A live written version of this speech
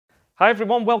Hi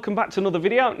everyone, welcome back to another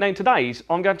video. Now today's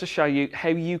I'm going to show you how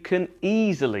you can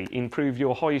easily improve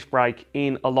your highest break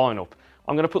in a lineup.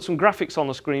 I'm going to put some graphics on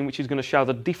the screen which is going to show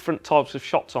the different types of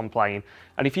shots I'm playing,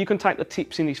 and if you can take the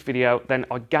tips in this video then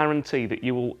I guarantee that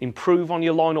you will improve on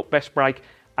your lineup best break,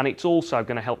 and it's also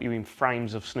going to help you in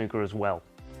frames of snooker as well.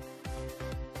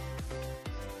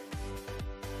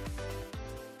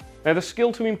 Now the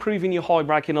skill to improving your high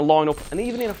break in a lineup and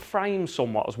even in a frame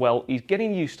somewhat as well is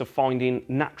getting used to finding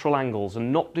natural angles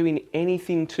and not doing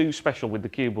anything too special with the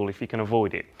cue ball if you can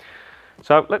avoid it.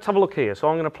 So let's have a look here. So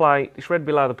I'm going to play this red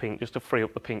below the pink just to free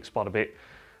up the pink spot a bit.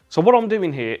 So what I'm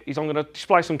doing here is I'm going to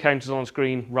display some counters on the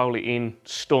screen, roll it in,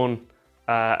 stun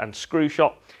and screw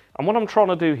shot. And what I'm trying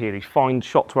to do here is find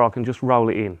shots where I can just roll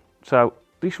it in. So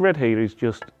this red here is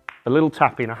just a little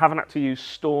tap in. I haven't had to use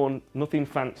stun, nothing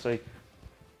fancy.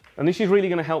 And this is really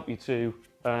going to help you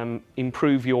to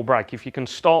improve your break if you can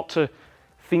start to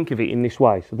think of it in this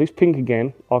way. So this pink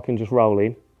again, I can just roll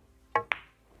in.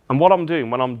 And what I'm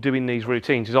doing when I'm doing these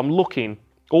routines is I'm looking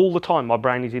all the time, my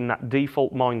brain is in that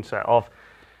default mindset of,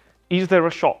 is there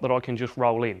a shot that I can just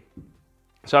roll in?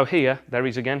 So here, there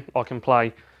is again, I can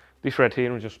play this red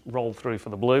here and just roll through for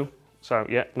the blue. So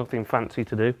yeah, nothing fancy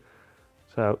to do.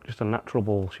 So just a natural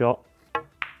ball shot.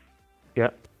 Yeah,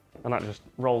 and that just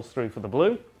rolls through for the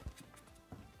blue.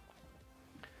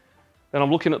 Then I'm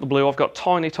looking at the blue, I've got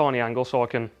tiny angle so I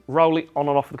can roll it on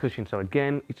and off the cushion. So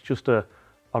again, it's just a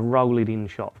roll it in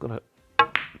shot. I've got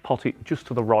to pot it just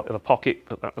to the right of the pocket,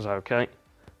 but that was okay.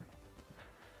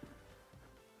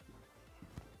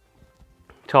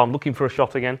 So I'm looking for a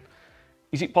shot again.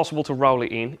 Is it possible to roll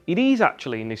it in? It is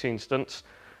actually in this instance,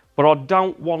 but I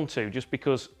don't want to just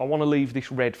because I want to leave this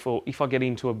red for if I get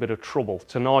into a bit of trouble.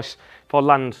 It's a nice, if I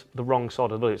land the wrong side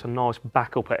of the blue, it's a nice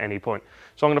backup at any point.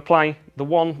 So I'm going to play the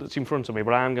one that's in front of me,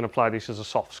 but I am going to play this as a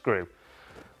soft screw.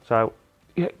 So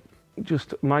yeah,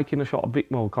 just making the shot a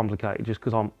bit more complicated just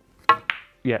because I'm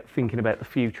thinking about the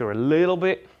future a little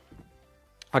bit.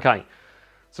 Okay,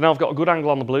 so now I've got a good angle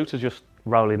on the blue to just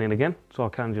roll it in again. So I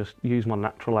can just use my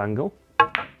natural angle.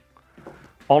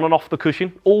 On and off the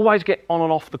cushion. Always get on and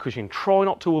off the cushion. Try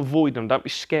not to avoid them. Don't be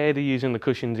scared of using the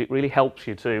cushions. It really helps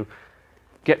you to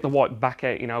get the white back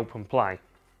out in open play.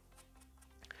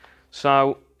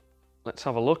 So let's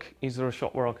have a look. Is there a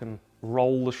shot where I can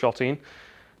roll the shot in?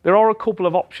 There are a couple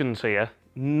of options here,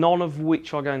 none of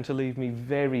which are going to leave me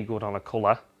very good on a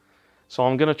colour. So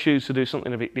I'm going to choose to do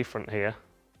something a bit different here.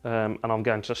 And I'm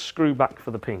going to screw back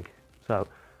for the pink. So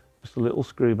just a little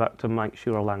screw back to make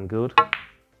sure I land good.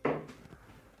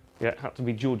 Yeah, had to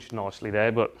be judged nicely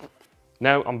there, but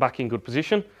now I'm back in good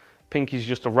position. Pink is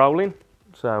just a rolling,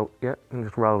 so yeah, I can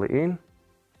just roll it in.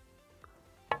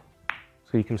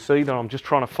 So you can see that I'm just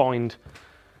trying to find,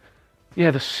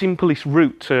 the simplest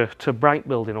route to break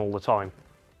building all the time.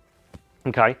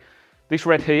 Okay, this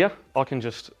red here, I can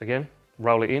just, again,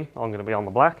 roll it in. I'm going to be on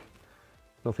the black.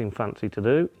 Nothing fancy to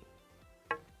do.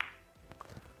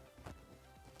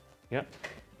 Yeah,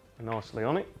 nicely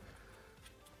on it.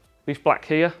 This black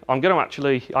here, I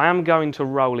am going to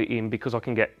roll it in because I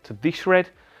can get to this red,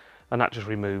 and that just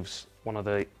removes one of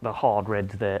the hard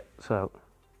reds there. So,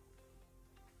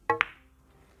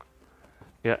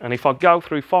 yeah, and if I go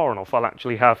through far enough, I'll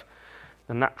actually have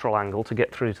a natural angle to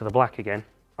get through to the black again.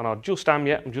 And I just am,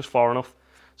 I'm just far enough.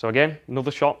 So again,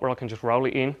 another shot where I can just roll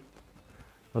it in.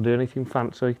 Not do anything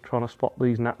fancy, trying to spot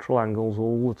these natural angles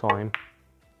all the time.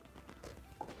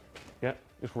 Yeah,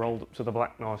 just rolled up to the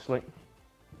black nicely.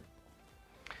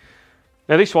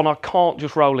 Now this one I can't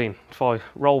just roll in. If I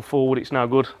roll forward it's no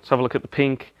good. Let's have a look at the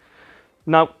pink.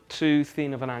 No, too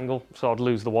thin of an angle, so I'd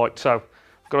lose the white. So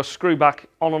I've got to screw back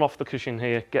on and off the cushion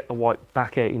here, get the white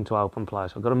back out into open play.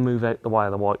 So I've got to move out the way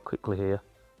of the white quickly here.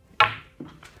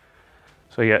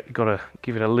 So yeah, you've got to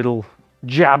give it a little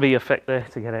jabby effect there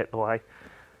to get out the way.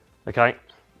 Okay,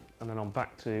 and then I'm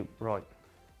back to, right,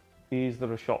 is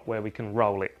there a shot where we can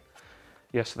roll it?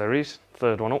 Yes, there is.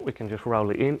 Third one up, we can just roll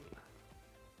it in.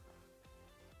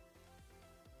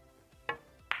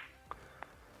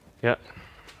 Yeah,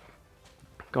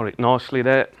 got it nicely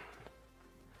there.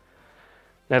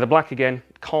 Now the black again,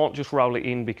 can't just roll it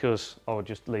in because I would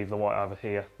just leave the white over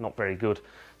here, not very good.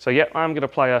 So yeah, I'm going to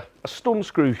play a stun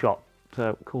screw shot,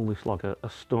 so call this like a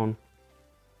stun.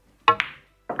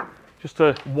 Just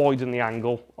to widen the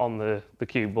angle on the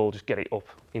cue ball, just get it up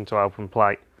into open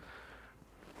play.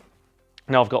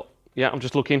 Now I've got, I'm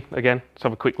just looking again, let's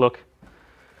have a quick look.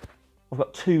 I've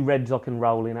got two reds I can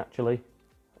roll in actually.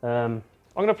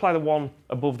 I'm going to play the one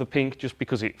above the pink just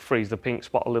because it frees the pink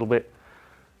spot a little bit.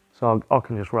 So I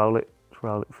can just roll it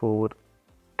forward.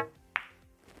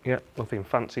 Yeah, nothing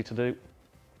fancy to do.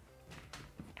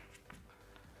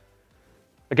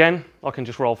 Again, I can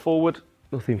just roll forward,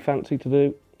 nothing fancy to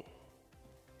do.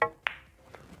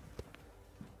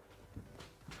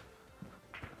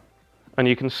 And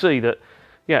you can see that,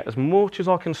 yeah, as much as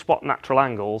I can spot natural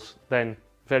angles, then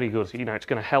very good. You know, it's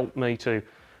going to help me to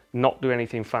not do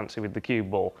anything fancy with the cue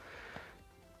ball.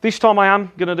 This time I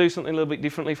am going to do something a little bit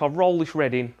differently. If I roll this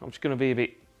red in, I'm just going to be a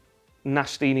bit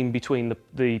nasty in between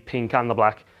the pink and the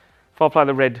black. If I play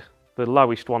the red, the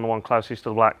lowest one, the one closest to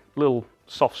the black, little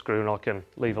soft screw, and I can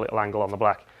leave a little angle on the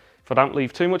black. If I don't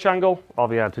leave too much angle, I'll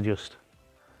be able to just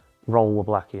roll the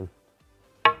black in.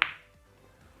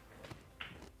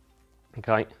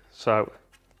 Okay, so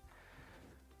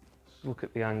let's look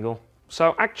at the angle.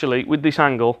 So actually, with this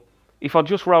angle, if I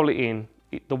just roll it in,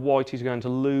 the white is going to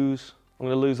lose. I'm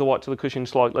going to lose the white to the cushion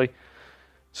slightly.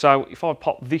 So if I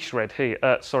pop this red here,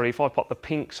 if I pop the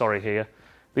pink, here,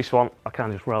 this one, I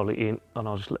can just roll it in and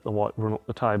I'll just let the white run up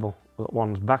the table. That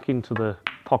one's back into the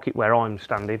pocket where I'm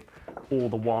standing, or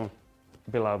the one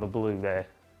below the blue there.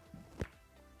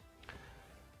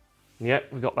 Yeah,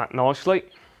 we got that nicely.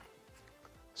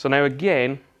 So now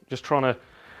again, just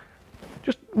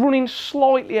running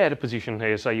slightly out of position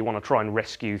here, so you want to try and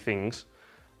rescue things.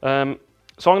 So I'm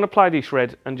going to play this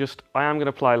red and I am going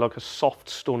to play like a soft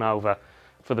stun over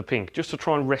for the pink, just to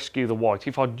try and rescue the white.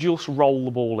 If I just roll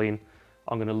the ball in,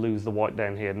 I'm going to lose the white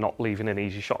down here, not leaving an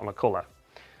easy shot on a colour.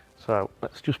 So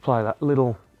let's just play that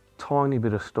little tiny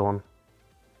bit of stun.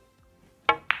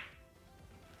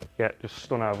 Yeah, just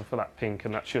stun over for that pink,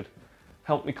 and that should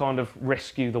help me kind of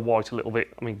rescue the white a little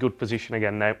bit. I'm in good position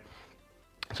again now.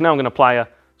 So now I'm going to play a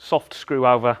soft screw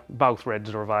over. Both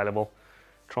reds are available.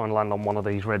 Try and land on one of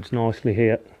these reds nicely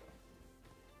here.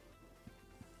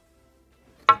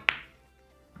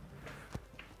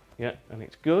 Yeah, and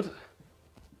it's good.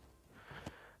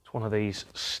 It's one of these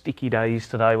sticky days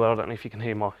today where I don't know if you can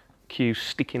hear my cue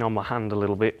sticking on my hand a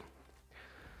little bit.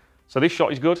 So this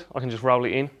shot is good. I can just roll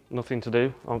it in, nothing to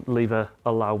do. I'll leave a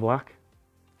low black.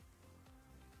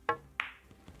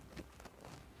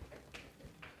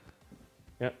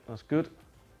 Yeah, that's good.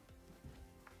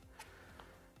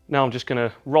 Now I'm just going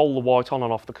to roll the white on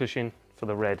and off the cushion for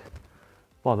the red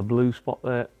by the blue spot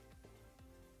there.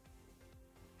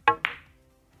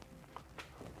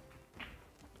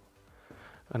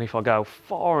 And if I go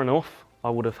far enough, I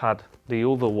would have had the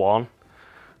other one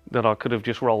that I could have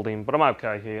just rolled in, but I'm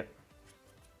okay here.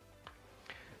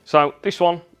 So this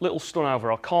one, little stun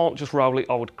over. I can't just roll it,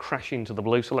 I would crash into the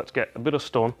blue, so let's get a bit of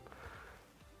stun.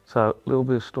 So a little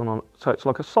bit of stun on, so it's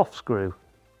like a soft screw.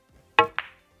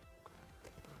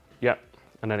 Yeah,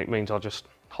 and then it means I'll just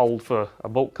hold for a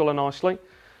bulk colour nicely.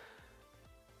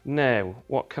 Now,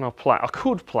 what can I play? I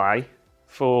could play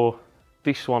for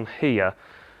this one here,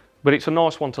 but it's a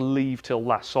nice one to leave till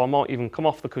last, so I might even come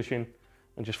off the cushion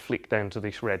and just flick down to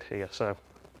this red here. So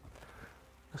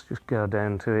let's just go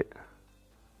down to it.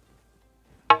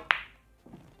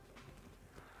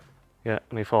 Yeah,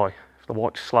 and if the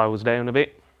white slows down a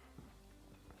bit.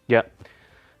 Yeah,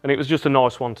 and it was just a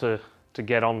nice one to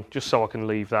get on, just so I can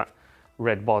leave that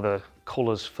red by the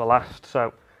colours for last.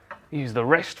 So use the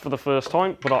rest for the first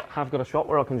time, but I have got a shot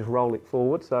where I can just roll it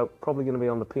forward, so probably going to be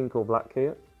on the pink or black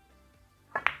here.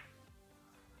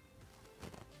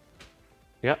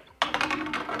 Yeah.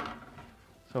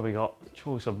 So we got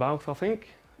choice of both, I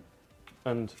think.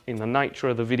 And in the nature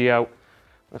of the video,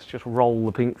 let's just roll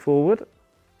the pink forward.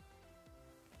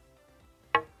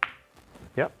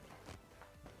 Yep.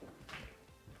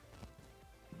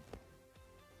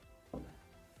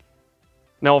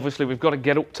 Now obviously we've got to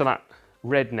get up to that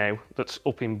red now that's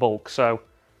up in bulk, so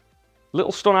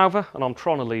little stun over, and I'm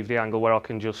trying to leave the angle where I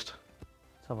can just,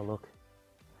 let's have a look.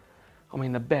 I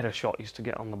mean, the better shot is to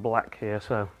get on the black here,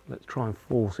 so let's try and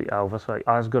force it over, so it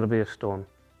has got to be a stun.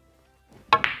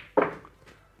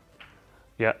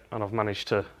 Yeah, and I've managed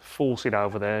to force it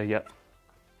over there, yeah.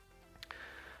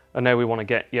 And now we want to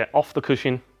get, yeah, off the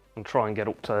cushion and try and get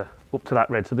up to that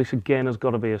red. So this again has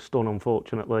got to be a stun,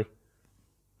 unfortunately.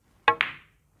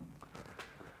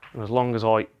 And as long as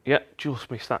I, yeah,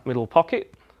 just miss that middle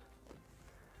pocket.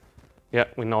 Yeah,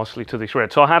 we're nicely to this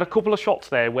red. So I had a couple of shots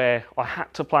there where I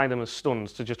had to play them as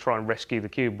stuns to just try and rescue the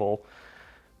cue ball.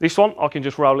 This one, I can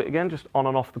just roll it again, just on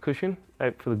and off the cushion,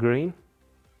 out for the green.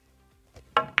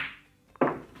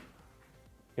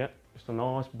 Yeah, just a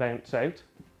nice bounce out.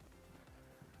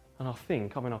 And I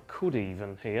think, I mean, I could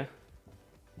even here.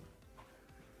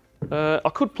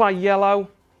 I could play yellow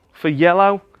for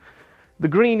yellow. The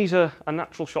green is a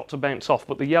natural shot to bounce off,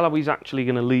 but the yellow is actually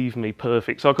going to leave me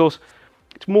perfect. So of course,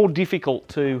 it's more difficult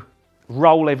to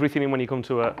roll everything in when you come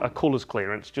to a colours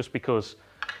clearance, just because,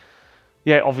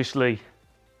 yeah, obviously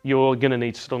you're going to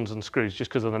need stuns and screws just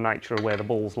because of the nature of where the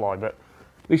balls lie. But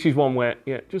This is one where,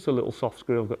 yeah, just a little soft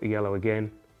screw. I've got the yellow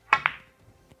again.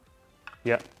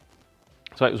 Yeah.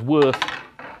 So it was worth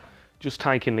just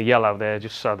taking the yellow there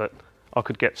just so that I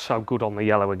could get so good on the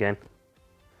yellow again.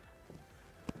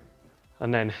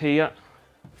 And then here,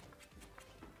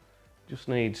 just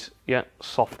needs, yeah,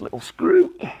 soft little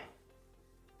screw.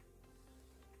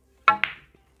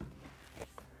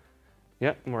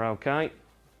 Yeah, we're okay.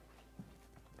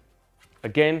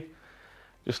 Again,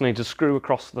 just need to screw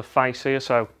across the face here,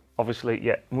 so obviously,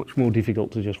 yeah, much more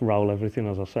difficult to just roll everything,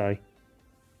 as I say.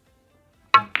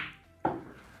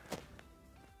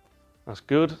 That's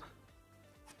good.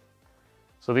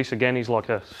 So this again is like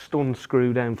a stun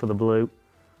screw down for the blue.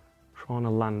 Trying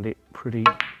to land it pretty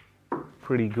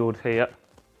good here.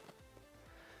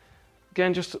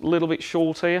 Again, just a little bit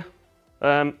short here.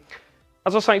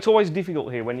 As I say, it's always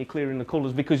difficult here when you're clearing the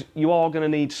colours because you are going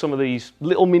to need some of these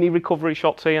little mini recovery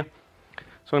shots here.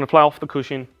 So I'm going to play off the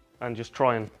cushion and just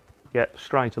try and get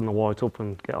straighten the white up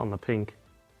and get on the pink.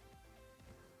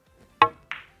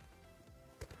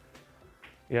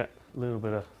 Yeah, a little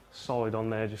bit of side on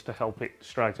there just to help it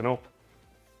straighten up.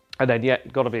 And then, yeah,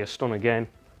 got to be a stun again.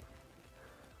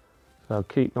 So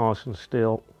keep nice and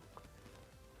still.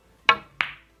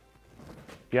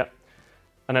 Yeah.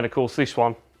 And then, of course, this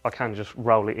one, I can just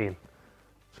roll it in.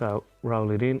 So,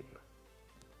 roll it in.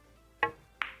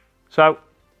 So,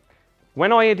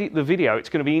 when I edit the video, it's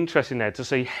going to be interesting there to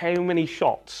see how many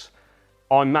shots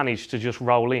I managed to just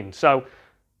roll in. So,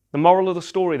 the moral of the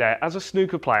story there, as a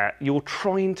snooker player, you're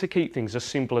trying to keep things as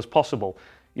simple as possible.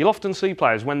 You'll often see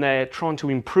players when they're trying to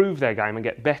improve their game and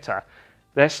get better,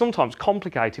 they're sometimes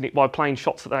complicating it by playing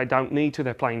shots that they don't need to.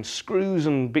 They're playing screws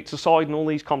and bits aside and all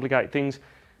these complicated things.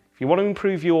 If you want to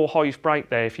improve your highest break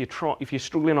there, if you're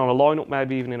struggling on a lineup,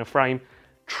 maybe even in a frame,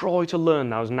 try to learn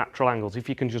those natural angles. If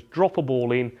you can just drop a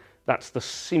ball in, that's the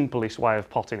simplest way of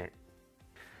potting it.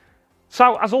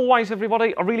 So, as always,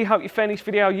 everybody, I really hope you found this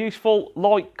video useful.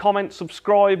 Like, comment,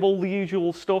 subscribe, all the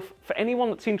usual stuff. For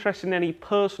anyone that's interested in any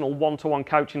personal one-to-one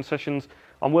coaching sessions,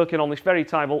 I'm working on this very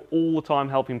table all the time,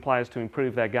 helping players to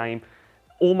improve their game.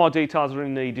 All my details are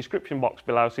in the description box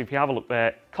below, so if you have a look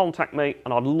there, contact me,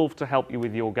 and I'd love to help you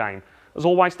with your game. As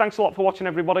always, thanks a lot for watching,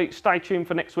 everybody. Stay tuned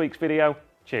for next week's video.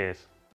 Cheers.